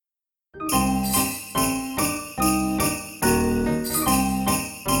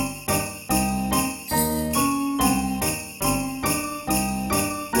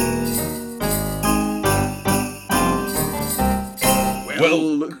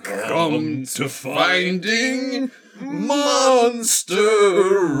Welcome to Finding Monster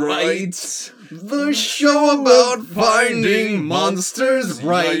Right, the show about finding monsters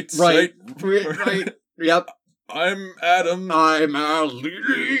right. Yep. I'm Adam. I'm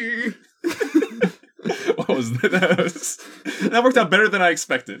Ali. What was that? That worked out better than I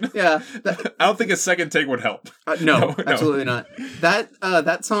expected. Yeah. I don't think a second take would help. No, absolutely not.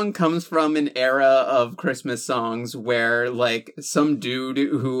 That song comes from an era of Christmas songs where, like, some dude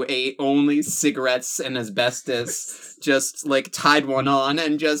who ate only cigarettes and asbestos just, like, tied one on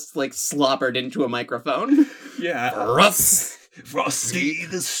and just, like, slobbered into a microphone. Yeah. Frosty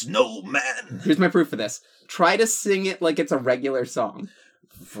the Snowman. Here's my proof for this. Try to sing it like it's a regular song.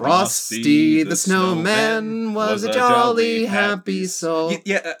 Frosty the Snowman was a jolly happy soul.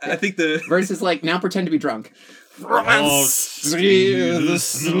 Yeah, I think the verse is like, now pretend to be drunk. Frosty the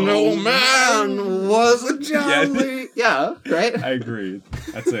Snowman was a jolly... Yeah, right? I agree.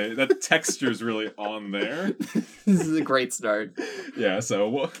 That texture's really on there. This is a great start. Yeah,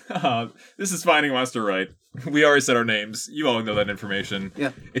 so this is Finding Monster Right. We already said our names. You all know that information.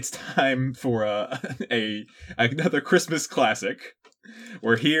 Yeah. It's time for another Christmas classic.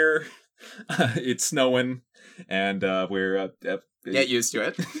 We're here. It's snowing, and we're get used to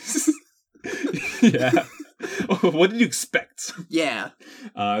it. Yeah. What did you expect? Yeah.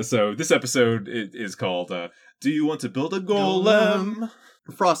 So this episode is called "Do You Want to Build a Golem?"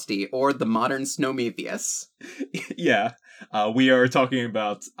 Frosty, or the modern Snowmetheus. Yeah. We are talking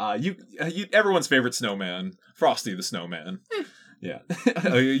about everyone's favorite snowman, Frosty the Snowman. Yeah.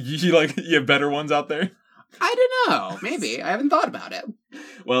 You have better ones out there? I don't know. Maybe. I haven't thought about it.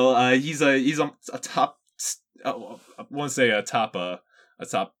 Well, he's a top. I want to say a top. Wow.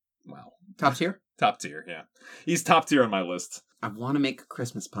 Top tier? Top tier. Yeah. He's top tier on my list. I want to make a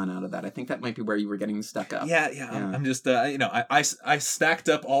Christmas pun out of that. I think that might be where you were getting stuck up. Yeah. I'm just, I stacked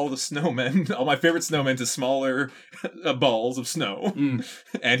up all the snowmen, all my favorite snowmen, to smaller balls of snow.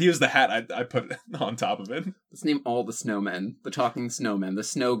 And he was the hat I put on top of it. Let's name all the snowmen. The talking snowmen. The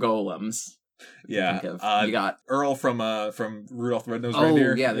snow golems. Yeah. You got Earl from Rudolph the Red-Nosed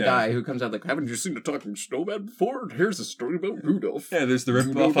Reindeer. Oh, yeah, the guy who comes out like, haven't you seen the talking snowman before? Here's a story about Rudolph. Yeah, there's the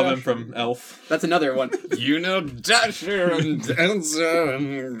rip-off of him from Elf. That's another one. You know Dasher and Dancer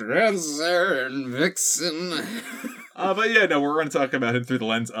and Dancer and Vixen. But yeah, no, we're going to talk about him through the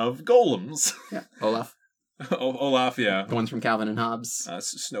lens of golems. Yeah, Olaf. Olaf, yeah. The ones from Calvin and Hobbes.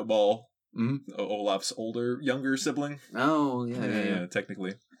 Snowball. Mm-hmm. Olaf's younger sibling. Oh, yeah.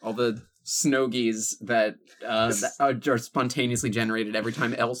 Technically. All the snowgies that are spontaneously generated every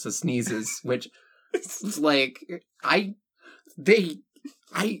time Elsa sneezes, which is like, I don't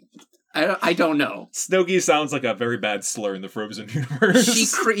know. Snowgie sounds like a very bad slur in the Frozen universe. She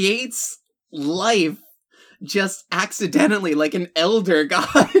creates life just accidentally, like an elder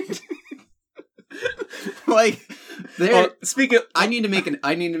god. Like, I need to make an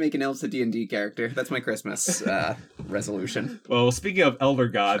Elsa D&D character. That's my Christmas resolution. Well, speaking of elder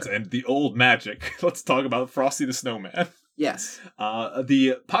gods and the old magic, let's talk about Frosty the Snowman. Yes.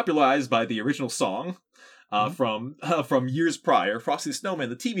 Popularized by the original song from years prior, Frosty the Snowman,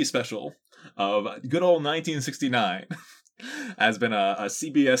 the TV special of good old 1969, has been a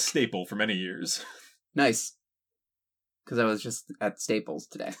CBS staple for many years. Nice. Because I was just at Staples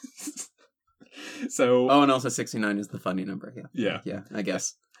today. So. Oh, and also 69 is the funny number. Yeah. Yeah, I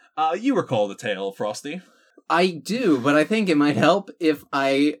guess. You recall the tale, Frosty? I do, but I think it might help if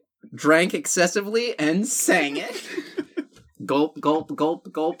I drank excessively and sang it. Gulp, gulp,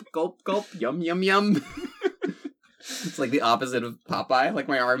 gulp, gulp, gulp, gulp, yum, yum, yum. It's like the opposite of Popeye. Like,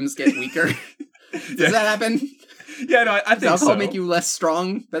 my arms get weaker. Does that happen? Yeah, no, I think so. Does alcohol make you less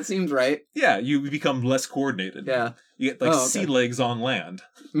strong? That seems right. Yeah, you become less coordinated. Yeah. You get, sea legs on land.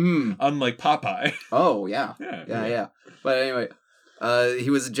 Unlike Popeye. Oh, yeah. Yeah. But anyway,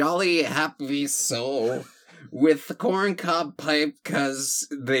 he was a jolly, happy soul with the corncob pipe, because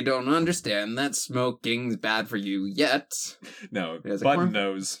they don't understand that smoking's bad for you yet. No, button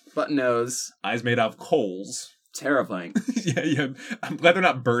nose. Eyes made out of coals. Terrifying. Yeah. I'm glad they're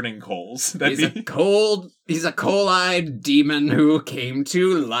not burning coals. He's a coal-eyed demon who came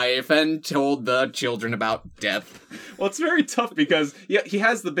to life and told the children about death. Well, it's very tough because he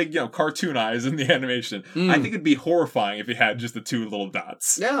has the big, cartoon eyes in the animation. I think it'd be horrifying if he had just the two little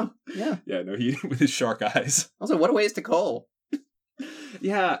dots. Yeah. Yeah, no, he with his shark eyes. Also, what a waste to coal.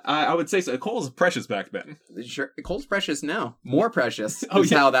 Yeah, I would say so. Coal was precious back then. Sure, coal's precious now. More precious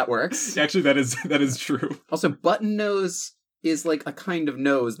is how that works. Actually, that is true. Also, button nose is like a kind of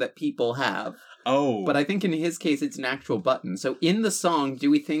nose that people have. Oh. But I think in his case, it's an actual button. So in the song, do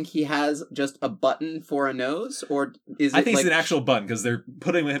we think he has just a button for a nose? Or is it I think like... it's an actual button, because they're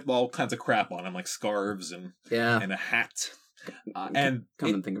putting all kinds of crap on him, like scarves and a hat. And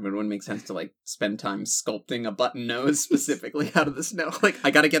come and think of it, it wouldn't make sense to like spend time sculpting a button nose specifically out of the snow. Like, I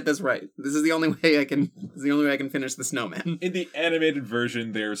gotta get this right. This is the only way I can finish the snowman. In the animated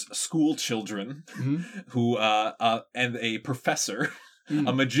version, there's school children who and a professor,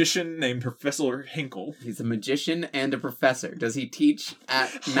 a magician named Professor Hinkle. He's a magician and a professor. Does he teach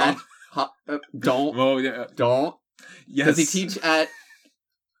at don't? Oh yeah. Don't. Yes. Does he teach at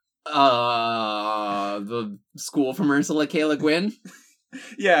the school from Ursula K. Le Guin?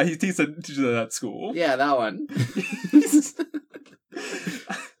 Yeah, he teaches at that school. Yeah, that one.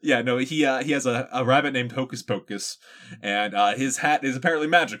 Yeah, no, he has a rabbit named Hocus Pocus, and his hat is apparently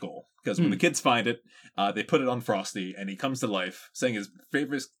magical, because when the kids find it, they put it on Frosty, and he comes to life, saying his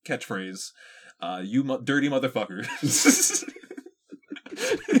favorite catchphrase, you dirty motherfucker.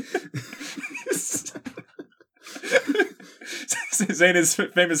 Saying his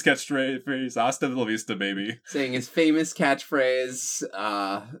famous catchphrase, hasta la vista, baby. Saying his famous catchphrase,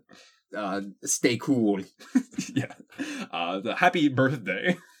 stay cool. Yeah. The happy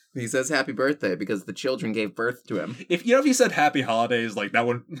birthday. He says happy birthday because the children gave birth to him. If he said happy holidays, like, that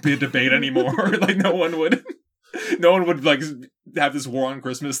wouldn't be a debate anymore. Like, no one would like have this war on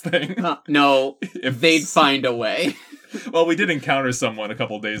Christmas thing. No, if they'd find a way. Well, we did encounter someone a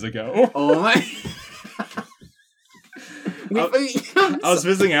couple days ago. Oh my. I was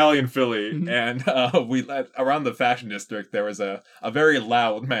visiting Allie in Philly, and around the fashion district, there was a very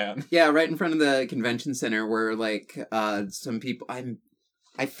loud man. Yeah, right in front of the convention center where, like, some people...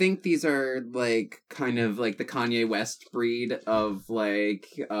 I think these are, like, kind of, like, the Kanye West breed of, like,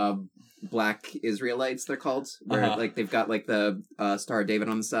 black Israelites, they're called. Where, like, they've got, like, the Star of David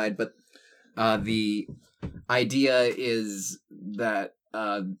on the side. But the idea is that...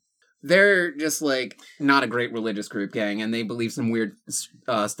 they're just, like, not a great religious group, gang, and they believe some weird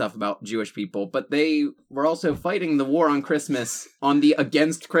stuff about Jewish people, but they were also fighting the war on Christmas on the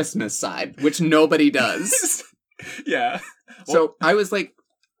against Christmas side, which nobody does. Yeah. So I was like,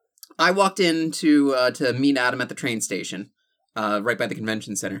 I walked in to meet Adam at the train station, right by the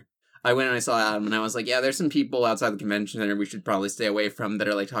convention center. I went and I saw Adam, and I was like, yeah, there's some people outside the convention center we should probably stay away from that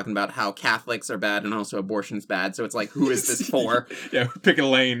are, like, talking about how Catholics are bad and also abortion's bad, so it's like, who is this for? Yeah, pick a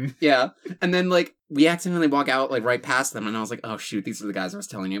lane. Yeah, and then, like, we accidentally walk out, like, right past them, and I was like, oh, shoot, these are the guys I was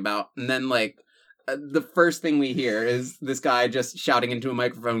telling you about. And then, like, the first thing we hear is this guy just shouting into a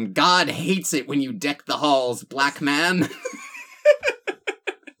microphone, God hates it when you deck the halls, black man.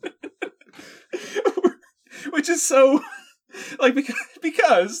 Which is so... Like,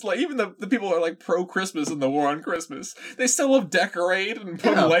 because like, even the people who are, like, pro-Christmas and the war on Christmas, they still love decorate and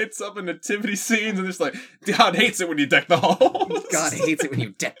put lights up in nativity scenes, and it's like, God hates it when you deck the halls. God hates it when you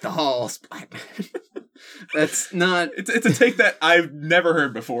deck the halls. That's not... It's a take that I've never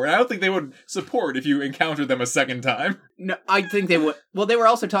heard before, and I don't think they would support if you encountered them a second time. No, I think they would... Well, they were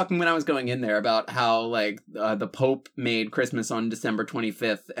also talking when I was going in there about how, like, the Pope made Christmas on December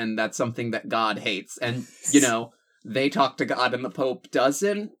 25th, and that's something that God hates, and, you know... They talk to God and the Pope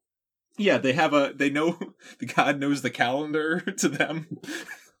doesn't? Yeah, they know, the God knows the calendar to them.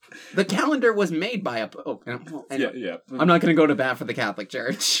 The calendar was made by a Pope. Well, anyway, yeah. I'm not going to go to bat for the Catholic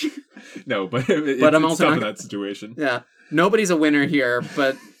Church. No, but I'm also tough in that situation. Yeah. Nobody's a winner here,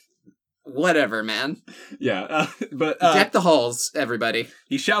 but whatever, man. Yeah, but... Deck the halls, everybody.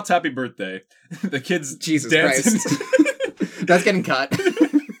 He shouts happy birthday. The kids Jesus dance Christ. That's getting cut.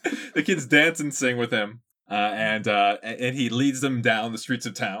 The kids dance and sing with him. And he leads them down the streets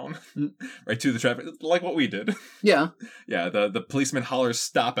of town, right to the traffic, like what we did. Yeah. Yeah, the policeman hollers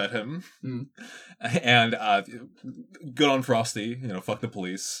stop at him. And good on Frosty, fuck the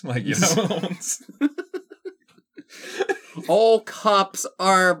police. Like, All cops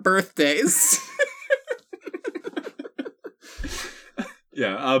are birthdays.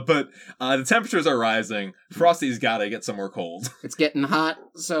 Yeah, but the temperatures are rising. Frosty's gotta get somewhere cold. It's getting hot,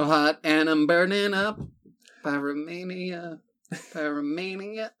 so hot, and I'm burning up. Pyromania.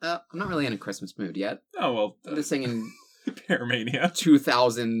 I'm not really in a Christmas mood yet. Oh, well. I'm just singing Pyromania.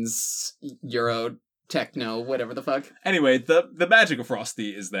 2000s Euro techno, whatever the fuck. Anyway, the magic of Frosty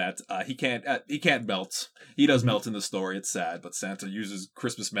is that he can't melt. He does melt in the story. It's sad, but Santa uses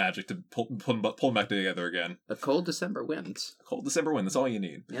Christmas magic to pull him back together again. A cold December wind. Cold December wind. That's all you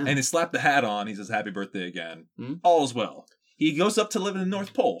need. Yeah. And he slapped the hat on. He says, "Happy birthday again." All is well. He goes up to live in the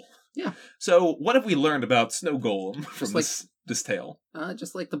North Pole. Yeah. So, what have we learned about Snow Golem from this tale?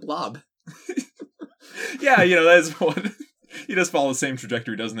 Just like the Blob. Yeah, that's what He does follow the same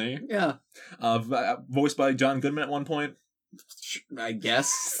trajectory, doesn't he? Yeah. Voiced by John Goodman at one point. I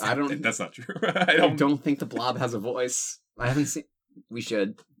guess. I don't... That's not true. I don't think the Blob has a voice. I haven't seen... We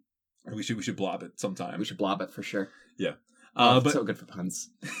should. We should blob it sometime. We should blob it for sure. Yeah. But so good for puns.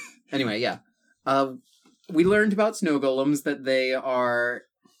 Anyway, yeah. We learned about snow golems that they are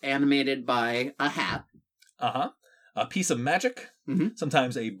animated by a hat. A piece of magic. Mm-hmm.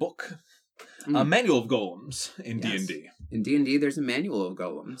 Sometimes a book. A manual of golems in D&D. In D&D, there's a manual of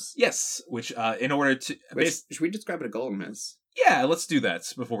golems. Yes, which in order to... Should we describe what a golem is? Yeah, let's do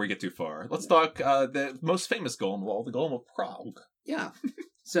that before we get too far. Let's talk the most famous golem of all, the Golem of Prague. Yeah.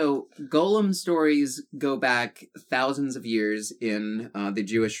 So, golem stories go back thousands of years in the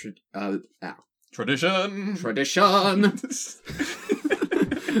Jewish... Tradition!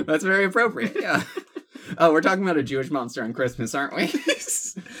 That's very appropriate, yeah. Oh, we're talking about a Jewish monster on Christmas, aren't we?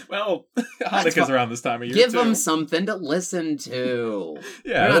 Well, Hanukkah's around this time of year, Give too. them something to listen to.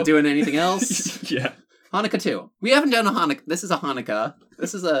 Yeah. We're not doing anything else. Yeah. Hanukkah 2. We haven't done a Hanukkah. This is a Hanukkah.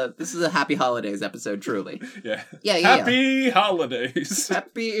 This is a Happy Holidays episode, truly. Yeah. Yeah. Happy holidays.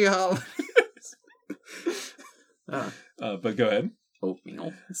 Happy Holidays. But go ahead.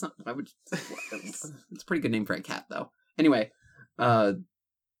 Oatmeal. It's not. It's a pretty good name for a cat, though. Anyway, the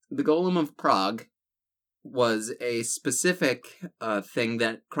Golem of Prague was a specific thing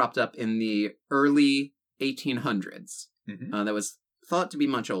that cropped up in the early 1800s. Mm-hmm. That was thought to be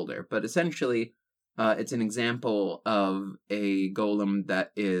much older, but essentially, it's an example of a golem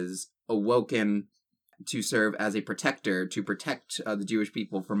that is awoken to serve as a protector to protect the Jewish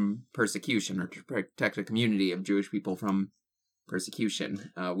people from persecution, or to protect a community of Jewish people from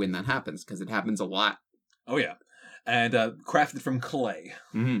persecution when that happens, because it happens a lot. Oh, yeah. And crafted from clay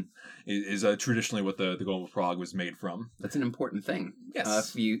Mm-hmm. is traditionally what the Golem of Prague was made from. That's an important thing.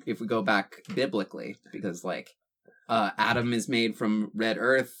 Yes. If we go back biblically, because Adam is made from red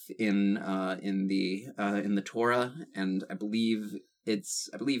earth in the Torah, and I believe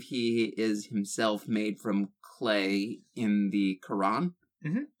he is himself made from clay in the Quran.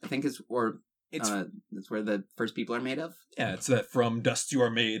 Mm-hmm. I think that's where the first people are made of. Yeah, it's that from dust you are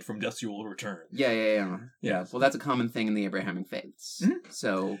made, from dust you will return. Yeah. Well, that's a common thing in the Abrahamic faiths. Mm-hmm.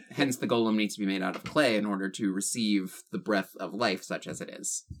 So, hence the golem needs to be made out of clay in order to receive the breath of life, such as it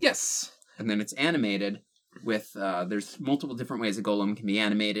is. Yes. And then it's animated with, there's multiple different ways a golem can be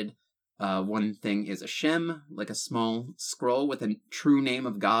animated. One thing is a shem, like a small scroll with a true name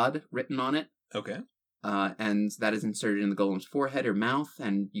of God written on it. Okay. And that is inserted in the golem's forehead or mouth,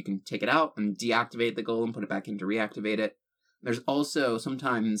 and you can take it out and deactivate the golem, put it back in to reactivate it. There's also,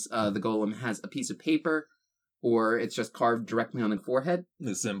 sometimes the golem has a piece of paper, or it's just carved directly on the forehead.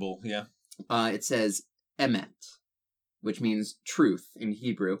 The symbol, yeah. It says emet, which means truth in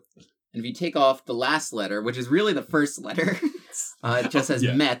Hebrew. And if you take off the last letter, which is really the first letter, it just says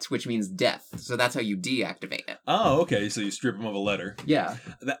met, which means death. So that's how you deactivate it. Oh, okay. So you strip him of a letter. Yeah.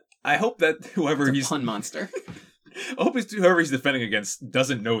 I hope that whoever he's... pun monster. I hope whoever he's defending against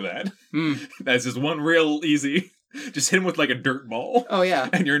doesn't know that. That's just one real easy... Just hit him with like a dirt ball. Oh, yeah.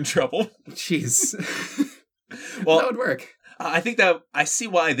 And you're in trouble. Jeez. Well, that would work. I think that I see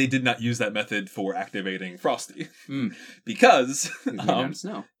why they did not use that method for activating Frosty. Because...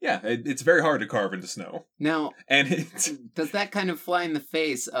 snow. Yeah, it's very hard to carve into snow. Now, and does that kind of fly in the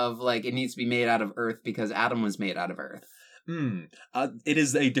face of, it needs to be made out of earth because Adam was made out of earth? It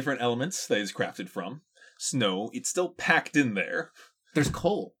is a different element that is crafted from. Snow, it's still packed in there. There's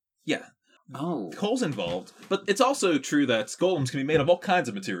coal. Yeah. Oh. Coal's involved, but it's also true that golems can be made of all kinds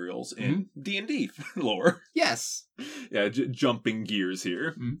of materials in D&D lore. Yes. Yeah, jumping gears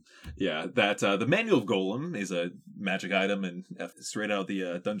here. Mm-hmm. Yeah, that the Manual of Golem is a magic item and straight out of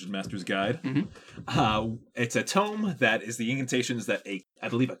the Dungeon Master's Guide. Mm-hmm. It's a tome that is the incantations that I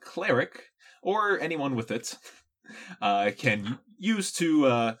believe a cleric or anyone with it can use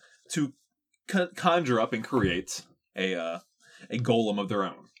to conjure up and create a golem of their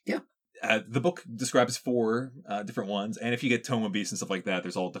own. Yeah. The book describes 4 different ones, and if you get Tome of Beasts and stuff like that,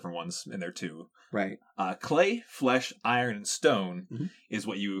 there's all different ones in there too. Right. Clay, flesh, iron, and stone is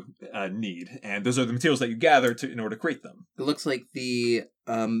what you need, and those are the materials that you gather in order to create them. It looks like the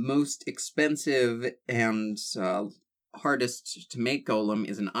most expensive and hardest to make golem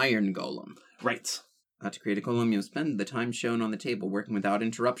is an iron golem. Right. To create a golem, you'll spend the time shown on the table working without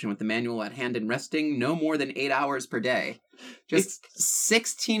interruption with the manual at hand and resting no more than 8 hours per day. Just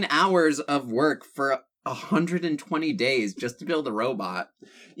 16 hours of work for 120 days just to build a robot.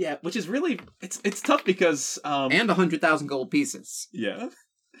 Yeah, which is really... It's tough because... and 100,000 gold pieces. Yeah.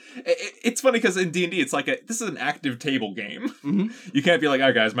 It's funny because in D&D, it's like this is an active table game. Mm-hmm. You can't be like, all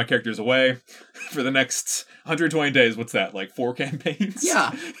right, guys, my character's away for the next 120 days. What's that, like 4 campaigns?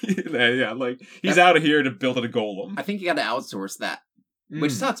 Yeah. Yeah, like, he's out of here to build a golem. I think you gotta outsource that.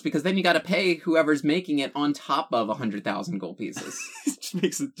 Which sucks, because then you gotta pay whoever's making it on top of 100,000 gold pieces. It just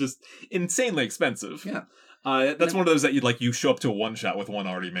makes it just insanely expensive. Yeah. That's one of those that you show up to a one-shot with one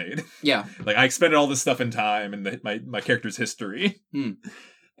already made. Yeah. Like, I expended all this stuff in time and my character's history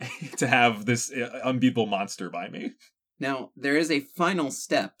to have this unbeatable monster by me. Now, there is a final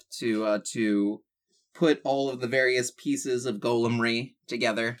step to put all of the various pieces of golemry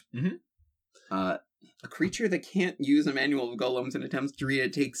together. Mm-hmm. A creature that can't use a manual of golems and attempts to read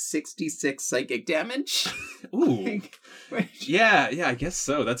it takes 66 psychic damage. Ooh. Yeah, I guess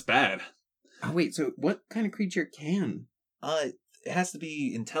so. That's bad. Oh, wait, so what kind of creature can? It has to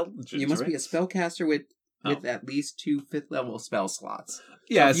be intelligent. You must right? be a spellcaster with at least 2 5th-level spell slots.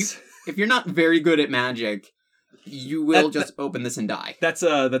 Yes. So if you're not very good at magic, you will open this and die.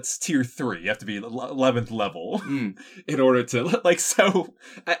 That's tier 3. You have to be 11th level in order to, like, so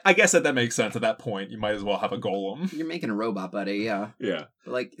I guess that makes sense. At that point, you might as well have a golem. You're making a robot, buddy, yeah. Yeah.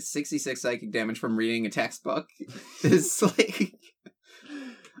 But, like, 66 psychic damage from reading a textbook is, like...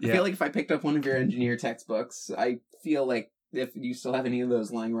 I feel like if I picked up one of your engineer textbooks, I feel like if you still have any of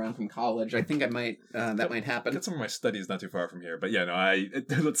those lying around from college, I think I might, that might happen. Got some of my studies not too far from here, but yeah,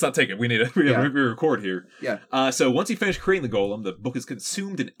 no, let's not take it. We need to record here. Yeah. So once you finish creating the golem, the book is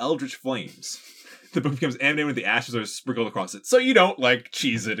consumed in eldritch flames. The book becomes animated when the ashes are sprinkled across it. So you don't, like,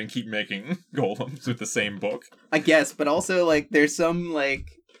 cheese it and keep making golems with the same book. I guess, but also, like, there's some, like...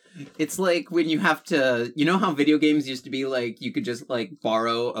 It's like when you have to... You know how video games used to be, like, you could just, like,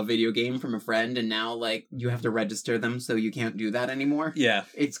 borrow a video game from a friend, and now, like, you have to register them, so you can't do that anymore? Yeah.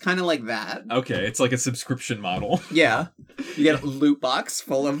 It's kind of like that. Okay, it's like a subscription model. Yeah. You get a loot box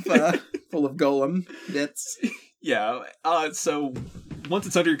full of golem bits. Yeah, so once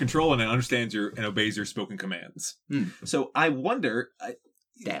it's under your control and it understands and obeys your spoken commands. So I wonder...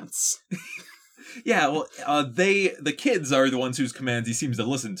 Dance. Yeah, well, the kids are the ones whose commands he seems to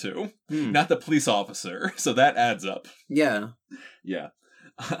listen to, not the police officer. So that adds up. Yeah. Yeah.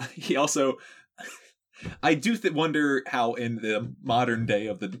 He also, I do wonder how in the modern day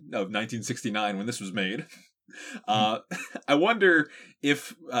of 1969 when this was made, I wonder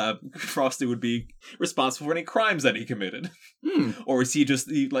if Frosty would be responsible for any crimes that he committed, or is he just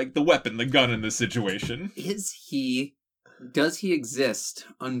the weapon, the gun in this situation? Does he exist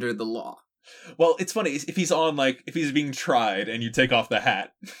under the law? Well, it's funny, if he's being tried and you take off the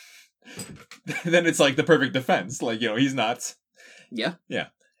hat, then it's like the perfect defense. Like, he's not. Yeah. Yeah.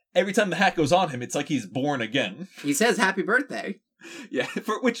 Every time the hat goes on him, it's like he's born again. He says happy birthday. Yeah,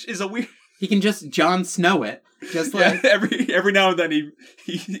 which is a weird... He can just Jon Snow it. Just like... Yeah, every now and then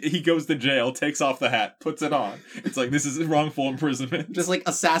he goes to jail, takes off the hat, puts it on. It's like, this is wrongful imprisonment. Just like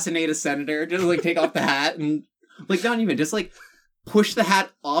assassinate a senator, just like take off the hat and... Like, not even, just like... Push the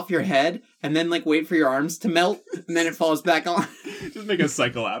hat off your head, and then, like, wait for your arms to melt, and then it falls back on. Just make a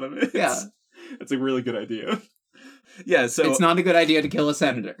cycle out of it. Yeah. That's a really good idea. Yeah, so... It's not a good idea to kill a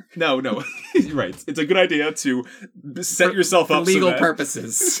senator. No. You're right. It's a good idea to set yourself up for legal so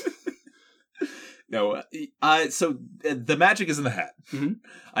purposes. No, so the magic is in the hat. Mm-hmm.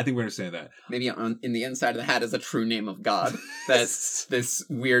 I think we understand that. Maybe in the inside of the hat is a true name of God. That's this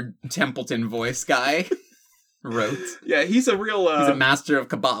weird Templeton voice guy wrote. Yeah, he's a real... he's a master of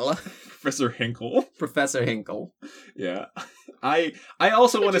Kabbalah. Professor Hinkle. Professor Hinkle. Yeah. I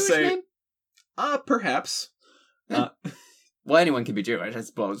also want to say... Name? Perhaps. Well, anyone can be Jewish, I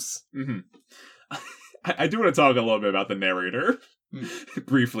suppose. Mm-hmm. I do want to talk a little bit about the narrator.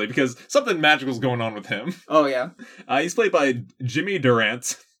 Briefly, because something magical is going on with him. Oh, yeah? He's played by Jimmy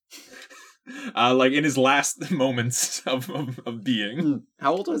Durant. Like, in his last moments of being.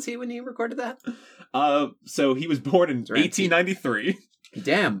 How old was he when he recorded that? So he was born in 1893.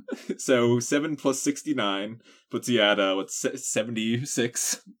 Damn. So 7 plus 69 puts you at,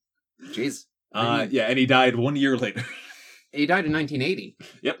 76? Jeez. Yeah, and he died 1 year later. He died in 1980.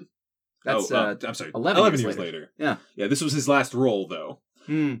 Yep. That's, I'm sorry. 11 years later. Yeah. Yeah, this was his last role, though.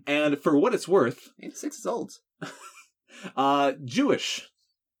 And for what it's worth... 86 is old. Jewish.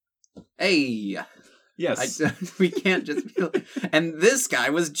 Hey. Yes. We can't just be like... And this guy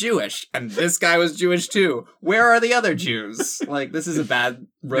was Jewish. And this guy was Jewish, too. Where are the other Jews? Like, this is a bad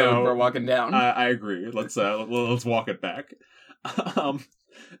road we're walking down. I agree. Let's walk it back.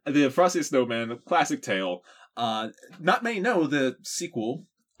 The Frosty the Snowman, classic tale. Not many know the sequel...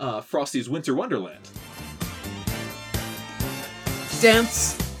 Frosty's Winter Wonderland.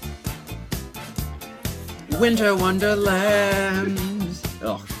 Dance. Winter Wonderland.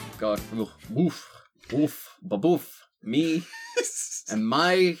 Oh god. Woof. Woof. Baboof. Me and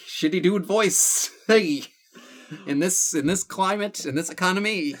my shitty dude voice. Hey. In this climate, in this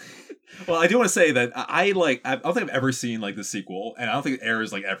economy. Well, I do want to say that I don't think I've ever seen like the sequel, and I don't think it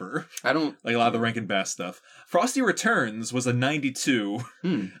airs like ever. I don't like a lot of the Rankin Bass stuff. Frosty Returns was a 92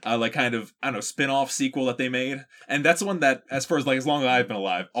 like kind of, I don't know, spin-off sequel that they made, and that's the one that, as far as like as long as I've been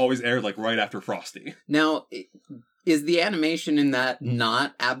alive, always aired like right after Frosty. Now, is the animation in that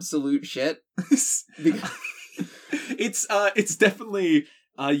not absolute shit? It's definitely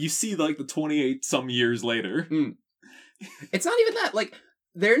you see like the 28 some years later. It's not even that, like,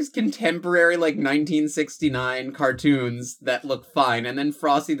 there's contemporary like 1969 cartoons that look fine, and then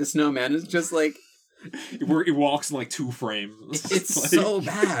Frosty the Snowman is just like it walks in like 2 frames. It's like... so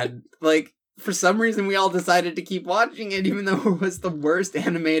bad. Like, for some reason we all decided to keep watching it, even though it was the worst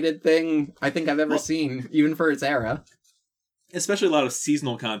animated thing I think I've ever seen, even for its era. Especially a lot of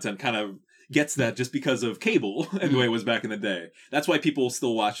seasonal content kind of gets that just because of cable and the way it was back in the day. That's why people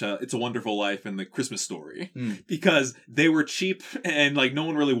still watch It's a Wonderful Life and The Christmas Story. Because they were cheap and like no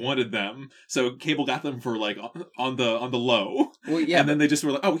one really wanted them. So cable got them for like on the low. Well, yeah. And then they just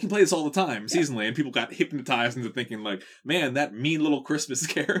were like, oh, we can play this all the time seasonally. And people got hypnotized into thinking like, man, that mean little Christmas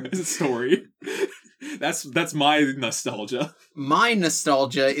story. That's my nostalgia. My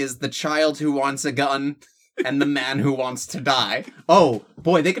nostalgia is the child who wants a gun and the man who wants to die. Oh,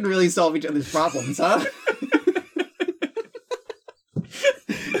 boy, they can really solve each other's problems, huh?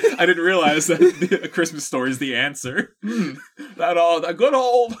 I didn't realize that A Christmas Story is the answer. The good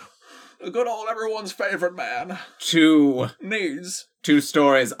old everyone's favorite man. Two Needs.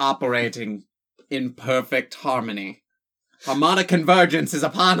 stories operating in perfect harmony. Harmonic convergence is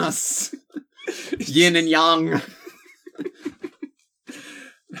upon us. Yin and yang.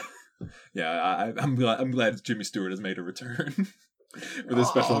 Yeah, I'm glad Jimmy Stewart has made a return for this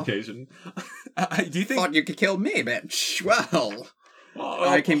special occasion. Do you think... Thought you could kill me, bitch. Well,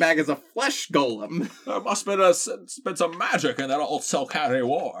 I came back as a flesh golem. There must have been some magic in that old Silk Hat he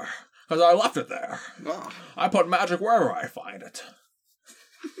wore, because I left it there. I put magic wherever I find it.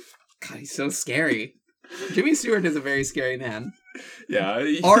 God, he's so scary. Jimmy Stewart is a very scary man. Yeah.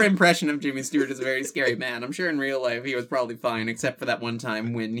 Our impression of Jimmy Stewart is a very scary man. I'm sure in real life he was probably fine, except for that one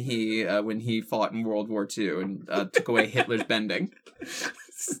time when he fought in World War II and took away Hitler's bending.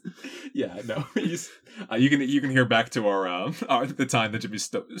 Yeah, no. You can hear back to our the time that Jimmy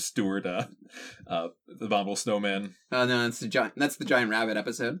Stewart the Abominable Snowman. Oh no, that's the Giant Rabbit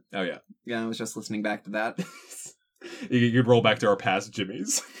episode. Oh yeah. Yeah, I was just listening back to that. You could roll back to our past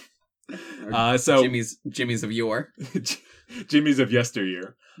Jimmys. So Jimmy's of yore. Jimmy's of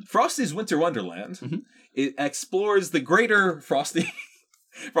yesteryear. Frosty's Winter Wonderland. It explores the greater Frosty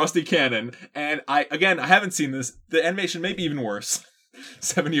canon, and I haven't seen this. The animation may be even worse.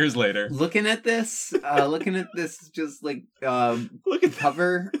 7 years later. Looking at this just like look at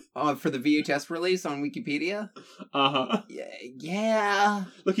cover for the VHS release on Wikipedia. Yeah.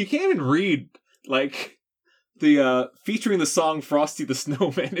 Look, you can't even read like the featuring the song Frosty the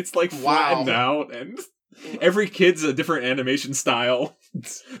Snowman. It's like flattened out, and every kid's a different animation style.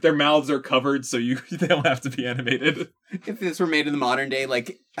 Their mouths are covered, so they don't have to be animated. If this were made in the modern day,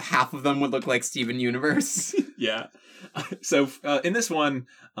 like half of them would look like Steven Universe. Yeah. So in this one,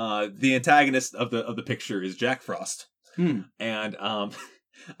 the antagonist of the picture is Jack Frost, and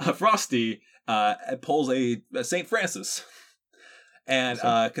Frosty pulls a Saint Francis and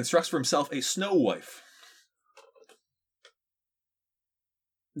constructs for himself a snow wife.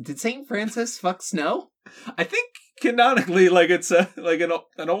 Did Saint Francis fuck Snow? I think canonically, like it's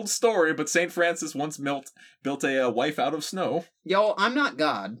an old story, but Saint Francis once built a wife out of snow. Yo, I'm not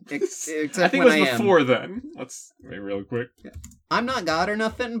God. Except I think it was before then. Let's wait real quick. I'm not God or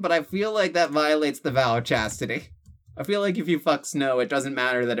nothing, but I feel like that violates the vow of chastity. I feel like if you fuck Snow, it doesn't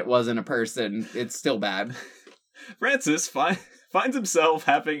matter that it wasn't a person. It's still bad. Francis finds himself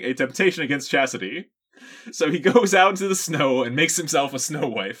having a temptation against chastity. So he goes out into the snow and makes himself a snow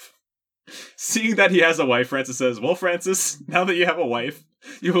wife. Seeing that he has a wife, Francis says, well, Francis, now that you have a wife,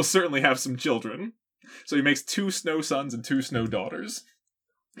 you will certainly have some children. So he makes 2 snow sons and 2 snow daughters.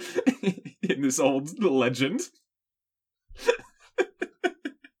 In this old legend.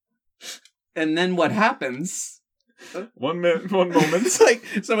 And then what happens? One moment. Like,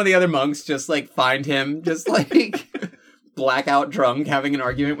 some of the other monks just, like, find him just, like, blackout drunk having an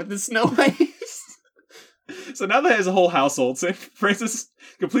argument with the snow wife. So now that he has a whole household, St. Francis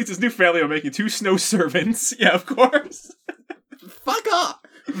completes his new family by making 2 snow servants. Yeah, of course. Fuck up!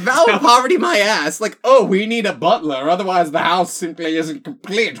 Vow of poverty my ass. Like, oh, we need a butler, otherwise the house simply isn't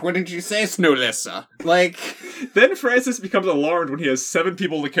complete. Wouldn't you say, Snowlissa? Like... Then Francis becomes alarmed when he has 7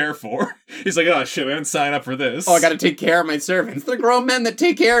 people to care for. He's like, oh shit, I didn't sign up for this. Oh, I gotta take care of my servants. They're grown men that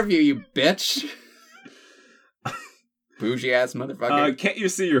take care of you, you bitch. Bougie-ass motherfucker. Can't you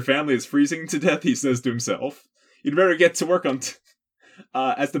see your family is freezing to death, he says to himself. You'd better get to work on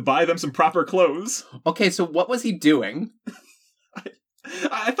as to buy them some proper clothes. Okay, so what was he doing?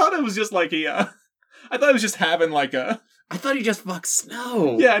 I thought it was just like I thought it was just having like a... I thought he just fucked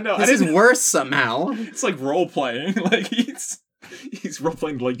Snow. Yeah, no. This is worse somehow. It's like role-playing. Like, he's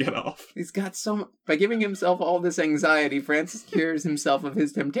role-playing to, like, get off. He's got by giving himself all this anxiety, Francis cures himself of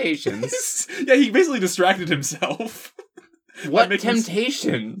his temptations. Yeah, he basically distracted himself. What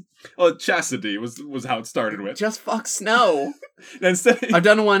temptation? Well, chastity was how it started with. Just fuck Snow. Instead, I've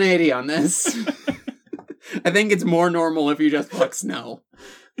done a 180 on this. I think it's more normal if you just fuck Snow.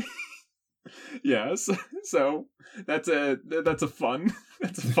 Yes, so that's a fun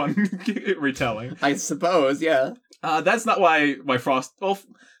retelling. I suppose, yeah. That's not why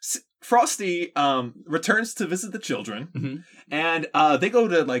Frosty returns to visit the children, and they go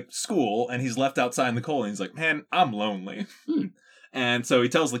to like school, and he's left outside in the cold, and he's like, "Man, I'm lonely." And so he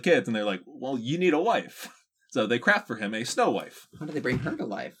tells the kids, and they're like, "Well, you need a wife." So they craft for him a snow wife. How do they bring her to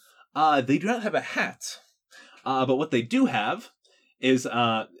life? They do not have a hat, but what they do have is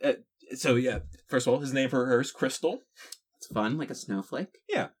so yeah. First of all, his name for her is Crystal. It's fun, like a snowflake.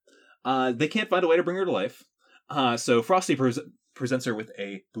 Yeah. They can't find a way to bring her to life. So Frosty presents her with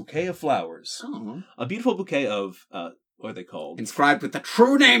a bouquet of flowers. Oh. A beautiful bouquet of, what are they called? Inscribed with the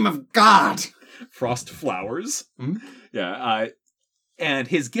true name of God! Frost flowers. Mm-hmm. Yeah. And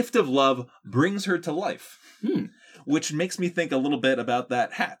his gift of love brings her to life. Which makes me think a little bit about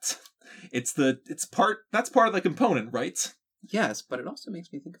that hat. That's part of the component, right? Yes, but it also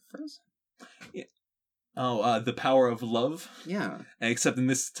makes me think of Frozen. Yeah. Oh, the power of love? Yeah. Except in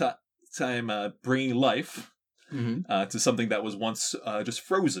this time, bringing life to something that was once just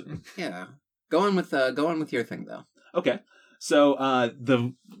frozen. Yeah. Go on with your thing, though. Okay. So,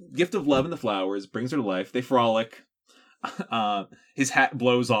 the gift of love and the flowers brings her to life. They frolic. His hat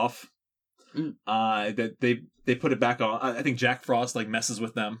blows off. That they put it back on. I think Jack Frost, like, messes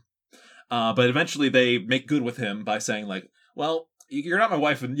with them. But eventually they make good with him by saying, like, well, you're not my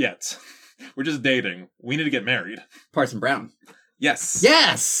wife yet. We're just dating. We need to get married. Parson Brown. Yes.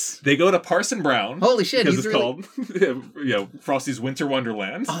 Yes! They go to Parson Brown. Holy shit, because it's called Frosty's Winter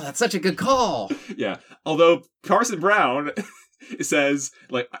Wonderland. Oh, that's such a good call. Yeah. Although Parson Brown says,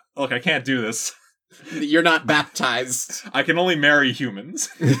 like, look, I can't do this. You're not baptized. I can only marry humans.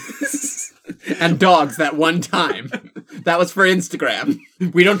 And dogs that one time. That was for Instagram.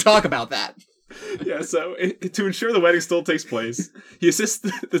 We don't talk about that. Yeah, so to ensure the wedding still takes place, he assists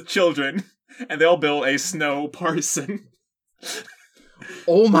the children, and they all build a snow parson.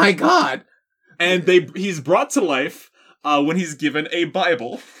 Oh my god! And he's brought to life when he's given a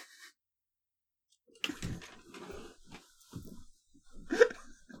Bible.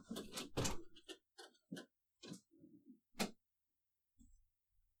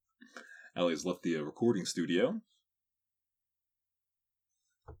 Ellie's left the recording studio.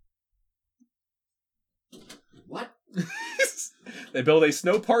 What? They build a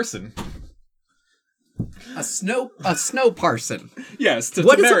snow parson. A snow parson. Yes, to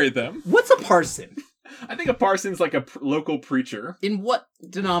What is marry them. What's a parson? I think a parson's like a local preacher. In what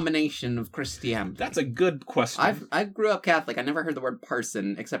denomination of Christianity? That's a good question. I grew up Catholic. I never heard the word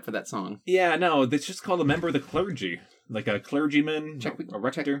parson except for that song. Yeah, no, it's just called a member of the clergy. Like a clergyman, a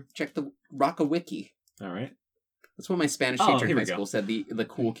rector. Check the Rock-A-Wiki. All right. That's what my Spanish teacher in high go. school said the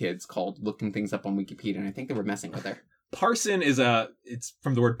cool kids called looking things up on Wikipedia, and I think they were messing with her. Parson it's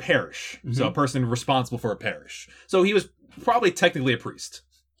from the word parish. So a person responsible for a parish. So he was probably technically a priest.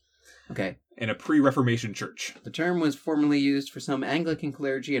 Okay. In a pre-Reformation church. The term was formerly used for some Anglican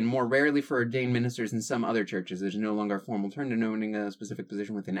clergy and more rarely for ordained ministers in some other churches. It is no longer a formal term denoting a specific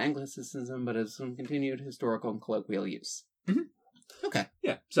position within Anglicanism, but has some continued historical and colloquial use. Okay.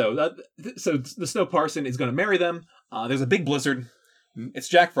 Yeah. So the snow parson is going to marry them. There's a big blizzard. It's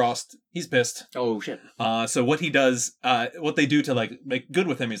Jack Frost. He's pissed. Oh, shit. So what he does, what they do to like make good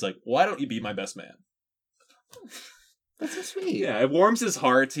with him, he's like, why don't you be my best man? That's so sweet. Yeah, it warms his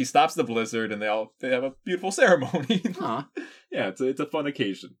heart. He stops the blizzard, and they have a beautiful ceremony. Aw. Yeah, it's a fun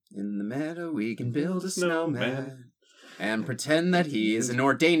occasion. In the meadow we can build a snowman and pretend that he is an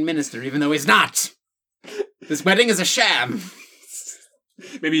ordained minister, even though he's not. This wedding is a sham.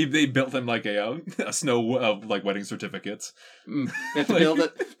 Maybe they built him like a snow like wedding certificate. They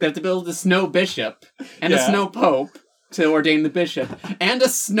have to build a snow bishop and a snow pope. to ordain the bishop, and a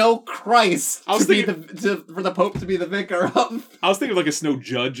snow Christ I was for the Pope to be the vicar of. I was thinking like a snow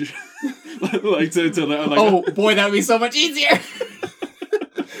judge, like to like. Oh boy, that would be so much easier.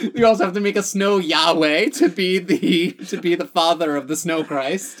 We also have to make a snow Yahweh to be the father of the snow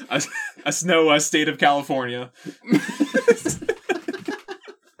Christ. A snow state of California.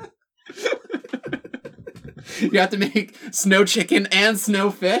 You have to make snow chicken and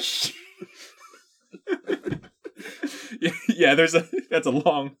snow fish. Yeah, that's a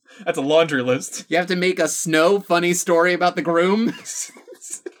laundry list. You have to make a snow funny story about the groom.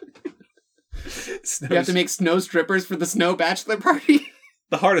 You have to make snow strippers for the snow bachelor party.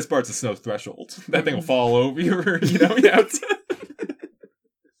 The hardest part's the snow threshold. That thing will fall over you. You know, you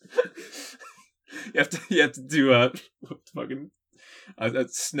have to do fucking a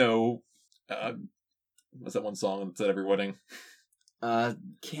snow. What's that one song that's at every wedding?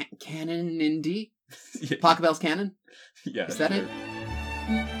 Canon Indy? Yeah. Pachelbel's Canon? Yeah. Is that it?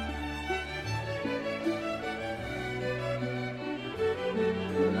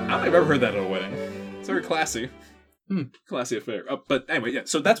 I don't think I've ever heard that at a wedding. It's very classy. Classy affair. But anyway, yeah,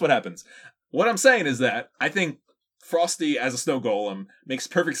 so that's what happens. What I'm saying is that I think Frosty as a snow golem makes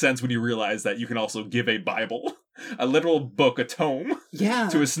perfect sense when you realize that you can also give a Bible, a literal book, a tome,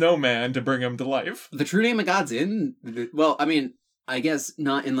 to a snowman to bring him to life. The true name of God's in... Well, I mean, I guess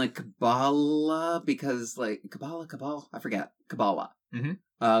not in, like, Kabbalah, because, like, Kabbalah? I forget. Kabbalah.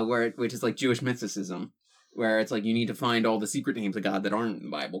 Mm-hmm. Which is, like, Jewish mysticism. Where it's like, you need to find all the secret names of God that aren't in the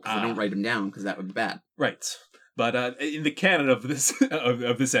Bible, because they don't write them down, because that would be bad. Right. But in the canon of this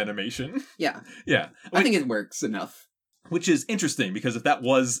of this animation... Yeah. Yeah. I think it works enough. Which is interesting, because if that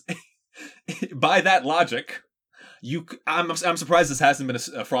was... by that logic... I'm surprised this hasn't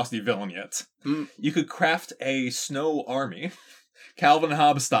been a Frosty villain yet. You could craft a snow army, Calvin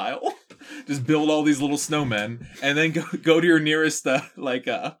Hobbes style. Just build all these little snowmen, and then go to your nearest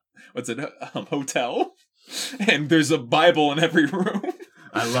hotel, and there's a Bible in every room.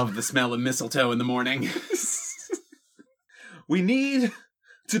 I love the smell of mistletoe in the morning. We need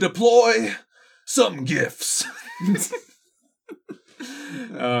to deploy some gifts.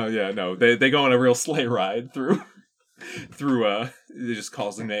 Yeah, no, they go on a real sleigh ride through it just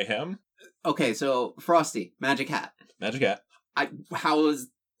causing mayhem. Okay, so Frosty, magic hat. Magic hat. How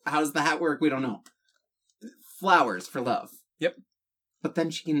does the hat work? We don't know. Flowers for love. Yep. But then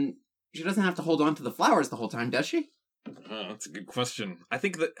she doesn't have to hold on to the flowers the whole time, does she? That's a good question. I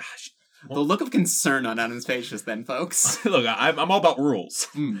think that the look of concern on Adam's face just then, folks. Look, I'm all about rules,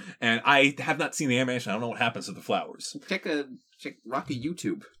 and I have not seen the animation. I don't know what happens to the flowers. Check Rocky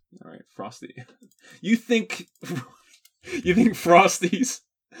YouTube. All right, Frosty. You think Frosty's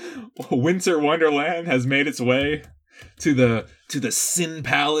Winter Wonderland has made its way to the Sin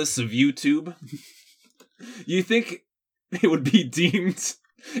Palace of YouTube? You think it would be deemed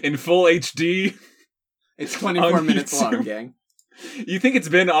in full HD? It's 24 minutes YouTube? long, gang. You think it's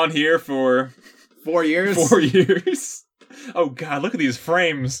been on here for 4 years? 4 years? Oh god, look at these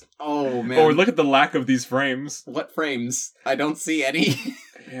frames. Oh man. Or look at the lack of these frames. What frames? I don't see any.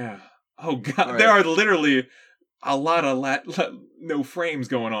 Yeah. Oh god, right. There are literally a lot of no frames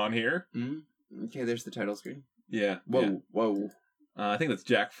going on here. Mm-hmm. Okay, there's the title screen. Yeah. Whoa. I think that's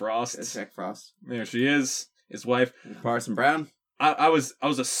Jack Frost. That's Jack Frost. There she is. His wife. Parson Brown. I was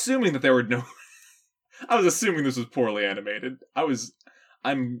assuming that there were no... I was assuming this was poorly animated.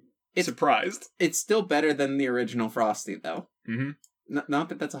 I'm surprised. It's still better than the original Frosty, though. Mm-hmm. Not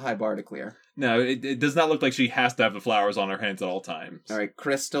that that's a high bar to clear. No, it does not look like she has to have the flowers on her hands at all times. All right,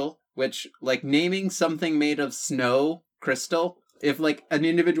 Crystal, which, like, naming something made of snow, Crystal, if, like, an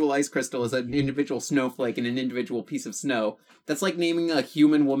individual ice crystal is an individual snowflake and an individual piece of snow, that's like naming a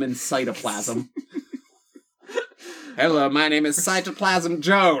human woman's cytoplasm. Hello, my name is Cytoplasm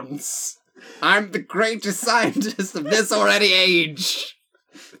Jones. I'm the greatest scientist of this already age.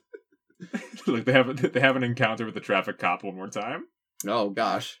 Look, they have an encounter with the traffic cop one more time. Oh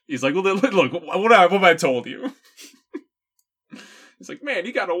gosh. He's like, well, look, what have I told you? He's like, man,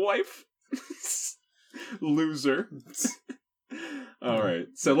 you got a wife? Loser. All right,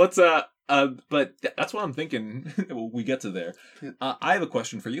 so let's but that's what I'm thinking. We get to there. I have a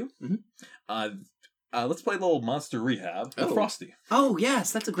question for you. Mm-hmm. Let's play a little Monster Rehab with Frosty. Oh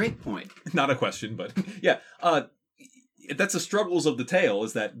yes, that's a great point. Not a question, but yeah. That's the struggles of the tale,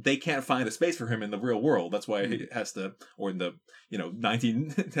 is that they can't find a space for him in the real world. That's why he has to, or in the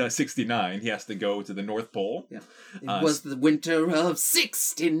 1969, he has to go to the North Pole. Yeah, it was the winter of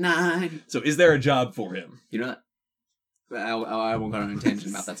 '69. So, is there a job for him? You know what? I won't go on a tangent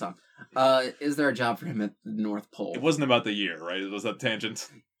about that song. Is there a job for him at the North Pole? It wasn't about the year, right? It was a tangent.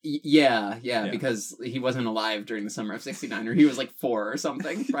 Yeah, because he wasn't alive during the summer of '69, or he was like 4 or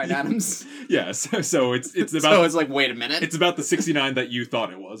something. Brian Adams. Yeah, so it's about So it's like, wait a minute. it's about the 69 that you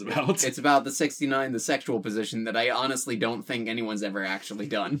thought it was about. It's about the '69, the sexual position that I honestly don't think anyone's ever actually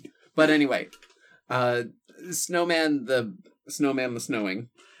done. But anyway, Snowman the Snowing.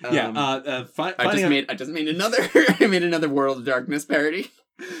 I just made another I made another World of Darkness parody.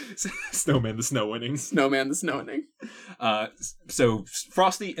 Snowman the Snowing. Snowman the Snowing. So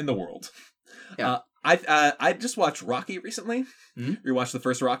Frosty in the world. Yeah. I just watched Rocky recently. Mm-hmm. Rewatched the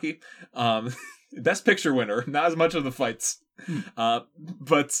first Rocky. Best Picture winner. Not as much of the fights.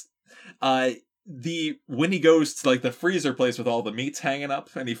 But when he goes to like the freezer place with all the meats hanging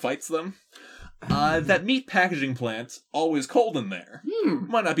up and he fights them. That meat packaging plant always cold in there.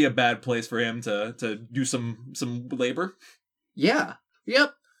 Might not be a bad place for him to do some labor. Yeah.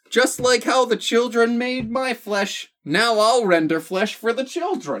 Yep. Just like how the children made my flesh, now I'll render flesh for the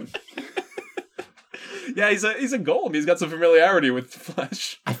children. Yeah, he's a golem. He's got some familiarity with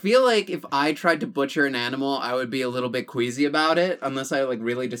flesh. I feel like if I tried to butcher an animal, I would be a little bit queasy about it, unless I like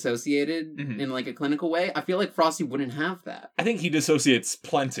really dissociated in like a clinical way. I feel like Frosty wouldn't have that. I think he dissociates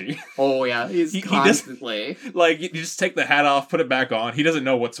plenty. Oh yeah, he's constantly like you just take the hat off, put it back on. He doesn't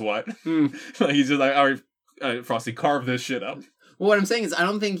know what's what. Like he's just like, all right, Frosty, carve this shit up. Well, what I'm saying is, I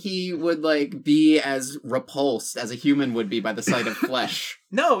don't think he would like be as repulsed as a human would be by the sight of flesh.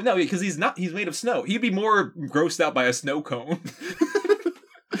 No, because he's not. He's made of snow. He'd be more grossed out by a snow cone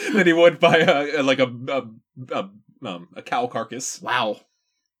than he would by a cow carcass. Wow.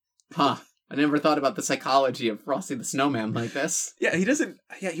 Huh. I never thought about the psychology of Frosty the Snowman like this. Yeah, he doesn't.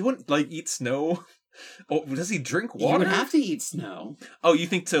 Yeah, he wouldn't like eat snow. Oh, does he drink water? He would have to eat snow. Oh, you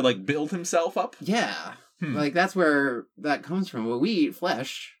think to like build himself up? Yeah. Like, that's where that comes from. Well, we eat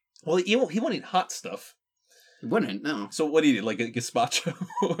flesh. Well, he won't eat hot stuff. He wouldn't, no. So what do you eat? Like a gazpacho?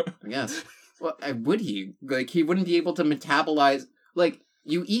 I guess. Well, would he? Like, he wouldn't be able to metabolize... Like,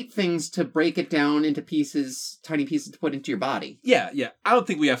 you eat things to break it down into pieces, tiny pieces to put into your body. Yeah. I don't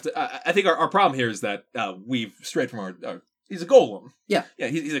think we have to... I think our problem here is that we've strayed from our... He's a golem. Yeah. Yeah,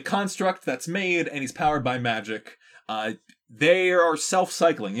 he's a construct that's made, and he's powered by magic. They are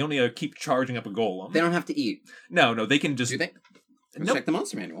self-cycling. You don't need to keep charging up a golem. They don't have to eat. No, they can just... Do they? Nope. Check the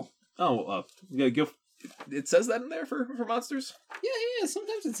monster manual. Oh, go... It says that in there for monsters? Yeah.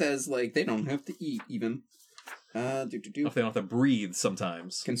 Sometimes it says, like, they don't have to eat, even. If they don't have to breathe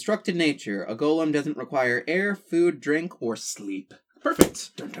sometimes. Constructed nature. A golem doesn't require air, food, drink, or sleep.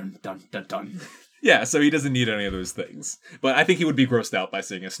 Perfect. Dun, dun, dun, dun, dun. Yeah, so he doesn't need any of those things. But I think he would be grossed out by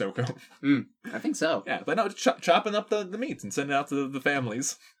seeing a snow cone. I think so. Yeah, but no, chopping up the meats and sending it out to the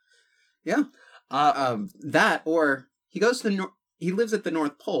families. Yeah. That, or he goes to he lives at the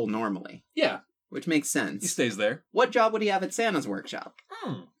North Pole normally. Yeah. Which makes sense. He stays there. What job would he have at Santa's workshop?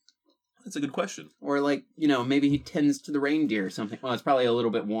 That's a good question. Or like, maybe he tends to the reindeer or something. Well, it's probably a little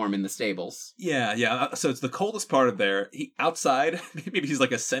bit warm in the stables. Yeah. So it's the coldest part of there. Outside, maybe he's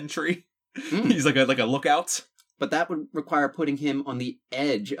like a sentry. He's like a lookout. But that would require putting him on the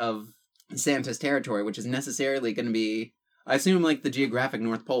edge of Santa's territory, which is necessarily going to be... I assume, like, the geographic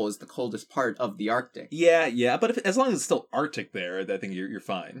North Pole is the coldest part of the Arctic. Yeah, but as long as it's still Arctic there, I think you're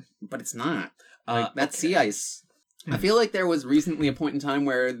fine. But it's not. That's sea ice. I feel like there was recently a point in time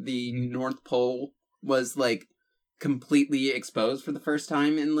where the North Pole was, like, completely exposed for the first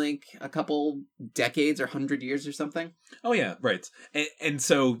time in, like, a couple decades or 100 years or something. Oh, yeah, right. And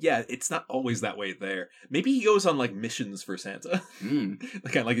so, yeah, it's not always that way there. Maybe he goes on, like, missions for Santa. Kind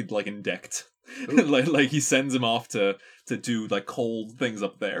of like in Decked. like he sends him off to do, like, cold things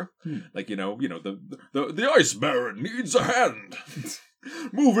up there. Like, the Ice Baron needs a hand.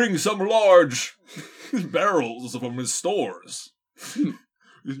 Moving some large barrels from his stores.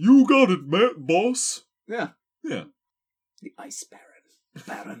 You got it, boss. Yeah. Yeah. The Ice Baron.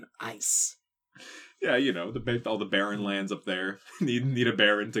 Baron Ice. Yeah, all the barren lands up there need a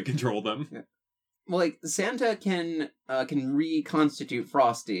baron to control them. Yeah. Well, like, Santa can reconstitute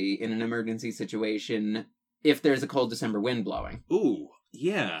Frosty in an emergency situation if there's a cold December wind blowing. Ooh,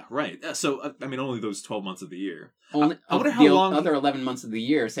 yeah, right. So, only those 12 months of the year. I wonder how long... other 11 months of the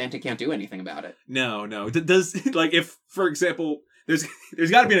year, Santa can't do anything about it. No. Does, like, if, for example, there's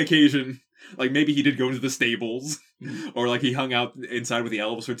got to be an occasion... Like, maybe he did go into the stables, or, like, he hung out inside with the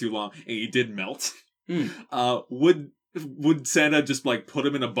elves for too long, and he did melt. Would Santa just, like, put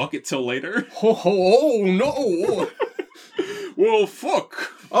him in a bucket till later? Oh, no! Well,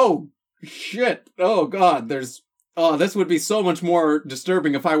 fuck! Oh, shit. Oh, God, this would be so much more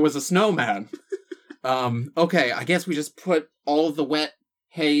disturbing if I was a snowman. Okay, I guess we just put all of the wet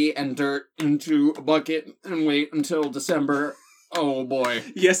hay and dirt into a bucket and wait until December. Oh boy.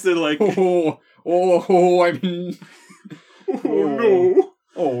 Yes, they're like, I mean... oh no.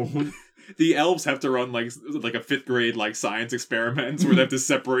 Oh. The elves have to run like a 5th grade like science experiments where they have to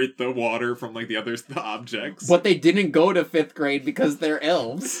separate the water from like the objects. But they didn't go to 5th grade because they're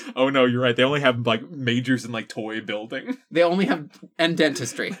elves. Oh no, you're right. They only have like majors in like toy building. They only have... and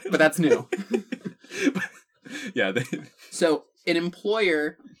dentistry, but that's new. Yeah. So, an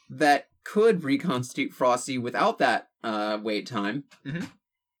employer that could reconstitute Frosty without that wait time,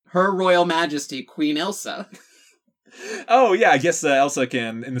 Her Royal Majesty, Queen Elsa. Oh yeah, I guess Elsa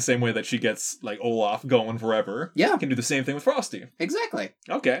can, in the same way that she gets like Olaf going forever. Yeah. Can do the same thing with Frosty. Exactly.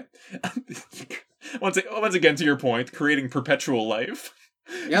 Okay. Once again, to your point, creating perpetual life.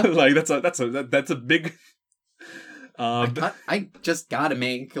 Yeah. Like that's a big. I just gotta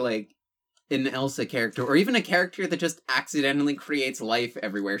make like an Elsa character, or even a character that just accidentally creates life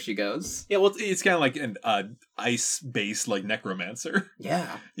everywhere she goes. Yeah, well, it's kind of like an ice-based like necromancer.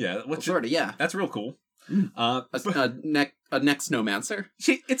 Yeah. Yeah, Sort of. Yeah. That's real cool. A neck snowmancer.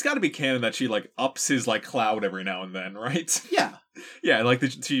 It's got to be canon that she like ups his like cloud every now and then, right? Yeah. Yeah, like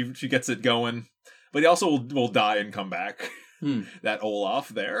she gets it going, but he also will die and come back. That Olaf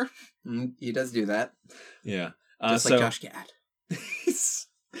there. He does do that. Yeah, just like Josh Gad.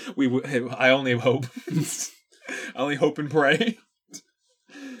 I only hope. I only hope and pray.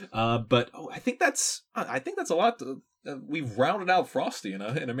 But I think that's a lot. We've rounded out Frosty in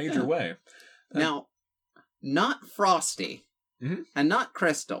a major way. Now, not Frosty, and not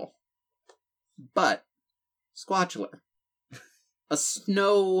Crystal, but Squatchler, a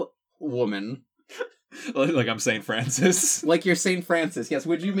snow woman. Like I'm St. Francis. Like you're St. Francis, yes.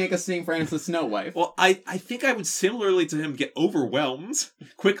 Would you make a St. Francis snow wife? Well, I think I would, similarly to him, get overwhelmed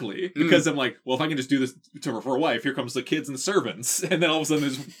quickly, because I'm like, well, if I can just do this to her for a wife, here comes the kids and servants, and then all of a sudden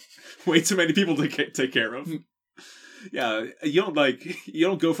there's way too many people to take care of. Yeah, you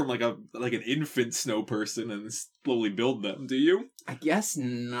don't go from like an infant snow person and slowly build them, do you? I guess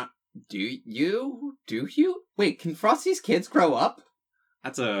not. Do you? Do you? Wait, can Frosty's kids grow up?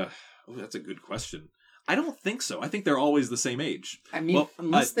 That's a good question. I don't think so. I think they're always the same age. I mean,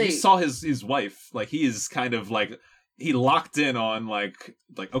 unless they... You saw his wife. Like, he is kind of like... He locked in on, like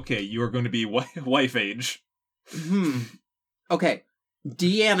okay, you are going to be wife age. Okay.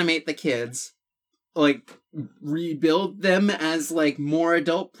 De-animate the kids. Like, rebuild them as, like, more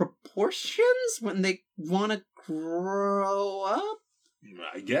adult proportions when they want to grow up?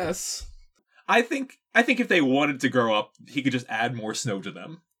 I guess. I think if they wanted to grow up, he could just add more snow to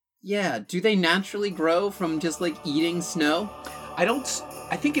them. Yeah, do they naturally grow from just, like, eating snow? I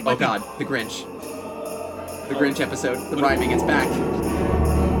think it might be... Oh god, the Grinch. The Grinch episode. The rhyming, it's back.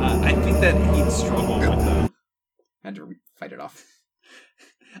 I think that he'd struggle with them. Had to fight it off.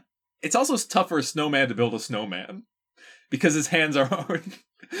 It's also tough for a snowman to build a snowman. Because his hands are hard.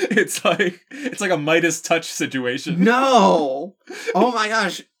 It's like a Midas touch situation. No! Oh my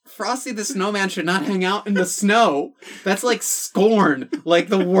gosh. Frosty the Snowman should not hang out in the snow. That's like scorn. Like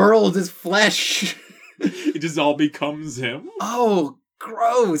the world is flesh. It just all becomes him. Oh,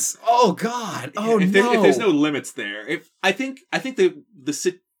 gross. Oh god. Oh if no. If there's no limits there. I think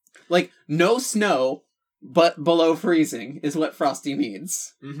like no snow, but below freezing is what Frosty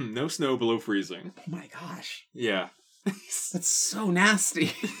needs. No snow below freezing. Oh my gosh. Yeah. That's so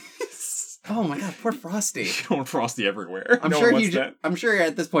nasty. Oh my god, poor Frosty. Going Frosty everywhere. I'm sure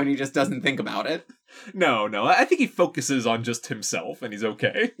at this point he just doesn't think about it. No. I think he focuses on just himself and he's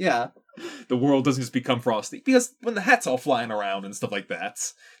okay. Yeah. The world doesn't just become Frosty. Because when the hat's all flying around and stuff like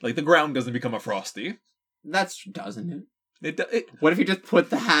that, like the ground doesn't become a Frosty. Doesn't it? It What if you just put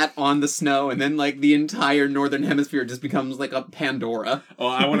the hat on the snow and then like the entire northern hemisphere just becomes like a Pandora? Oh,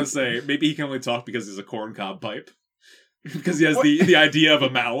 I want to say maybe he can only talk because he's a corncob pipe. Because he has the idea of a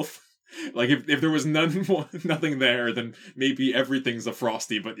mouth. Like, if there was nothing there, then maybe everything's a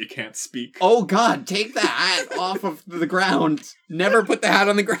Frosty, but you can't speak. Oh god, take the hat off of the ground. Never put the hat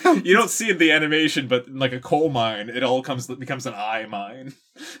on the ground. You don't see it in the animation, but like a coal mine, it all becomes an eye mine.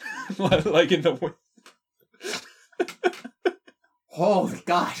 Like in the... Oh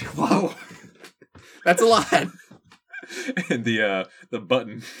god, whoa. That's a lot. And the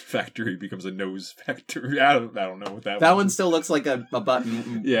button factory becomes a nose factory. I don't know what that one still looks like a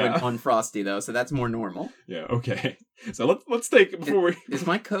button on Frosty though, so that's more normal. Yeah, okay. So let's take before we... Is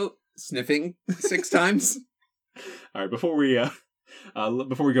my coat sniffing 6 times? All right, before we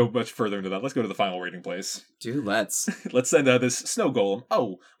go much further into that, let's go to the final rating place. Dude, let's send this snow golem.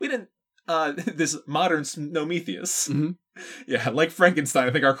 Oh, we didn't... this modern Snometheus. Mhm. Yeah, like Frankenstein,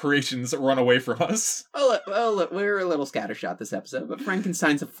 I think our creations run away from us. Well, we're a little scattershot this episode, but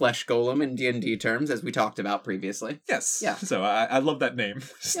Frankenstein's a flesh golem in D&D terms, as we talked about previously. Yes. Yeah. So I love that name,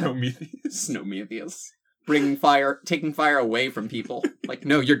 Snometheus. Snowmetheus. Taking fire away from people. Like,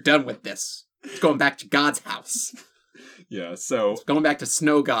 no, you're done with this. It's going back to God's house. Yeah, so It's going back to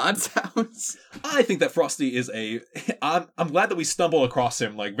Snow God's house. I think that Frosty is I'm glad that we stumble across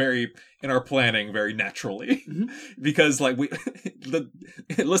him, like, very, in our planning, very naturally. Mhm. Because, like,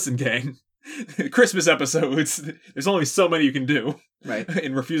 listen, gang, Christmas episodes, there's only so many you can do Right.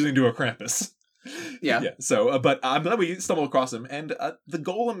 in refusing to do a Krampus. Yeah. Yeah, so, but I'm glad we stumbled across him, and the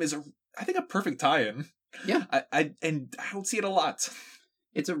Golem is, I think, a perfect tie-in. Yeah. I don't see it a lot.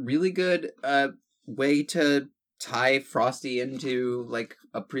 It's a really good way to tie Frosty into, like,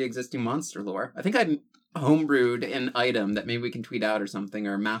 a pre-existing monster lore. I think I homebrewed an item that maybe we can tweet out or something,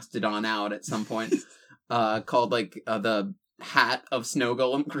 or Mastodon out at some point, called, like, the Hat of Snow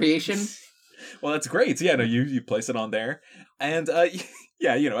Golem Creation. Well, that's great. Yeah, no, you place it on there. And,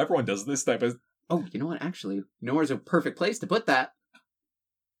 yeah, you know, everyone does this type of... Oh, you know what? Actually, where's a perfect place to put that?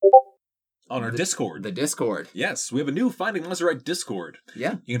 On our Discord. The Discord. Yes, we have a new Finding Monsterite Discord.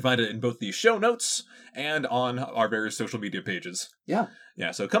 Yeah. You can find it in both the show notes and on our various social media pages. Yeah.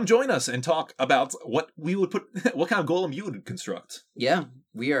 Yeah, so come join us and talk about what we would put, what kind of golem you would construct. Yeah.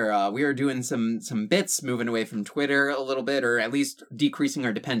 We are doing some bits, moving away from Twitter a little bit, or at least decreasing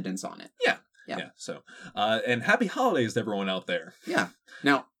our dependence on it. Yeah. So, and happy holidays to everyone out there. Yeah.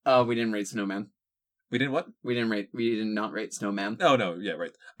 Now, we didn't rate Snowman. We didn't what? We did not rate Snowman. No, yeah,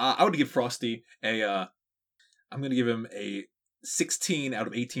 right. I would give Frosty I'm going to give him a 16 out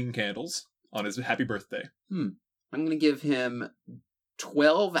of 18 candles on his happy birthday. I'm going to give him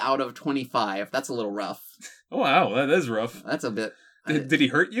 12 out of 25. That's a little rough. Oh, wow, that is rough. That's a bit... Did he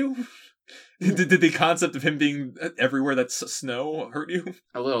hurt you? Did the concept of him being everywhere that's snow hurt you?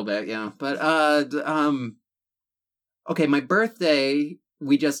 A little bit, yeah. But, okay, my birthday...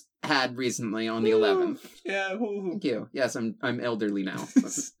 we just had recently on the 11th. Yeah. Thank you. Yes, I'm elderly now.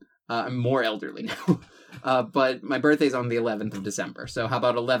 I'm more elderly now. But my birthday's on the 11th of December. So how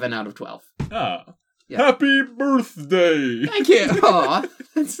about 11 out of 12? Ah. Yeah. Happy birthday! Thank you. Aw,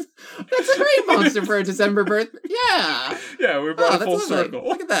 that's a great monster for a December birthday. Yeah. Yeah, we brought a full lovely. circle.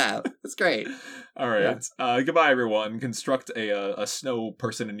 Look at that. That's great. All right. Yeah. Goodbye, everyone. Construct a snow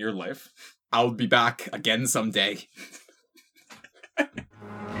person in your life. I'll be back again someday.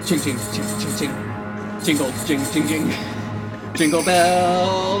 Ching, ching, ching, ching, ching. Jingle, jing, jing, jing. Jingle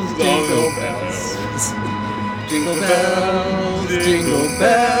bells, jingle bells. Jingle bells, jingle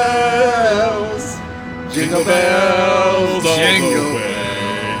bells. Jingle bells.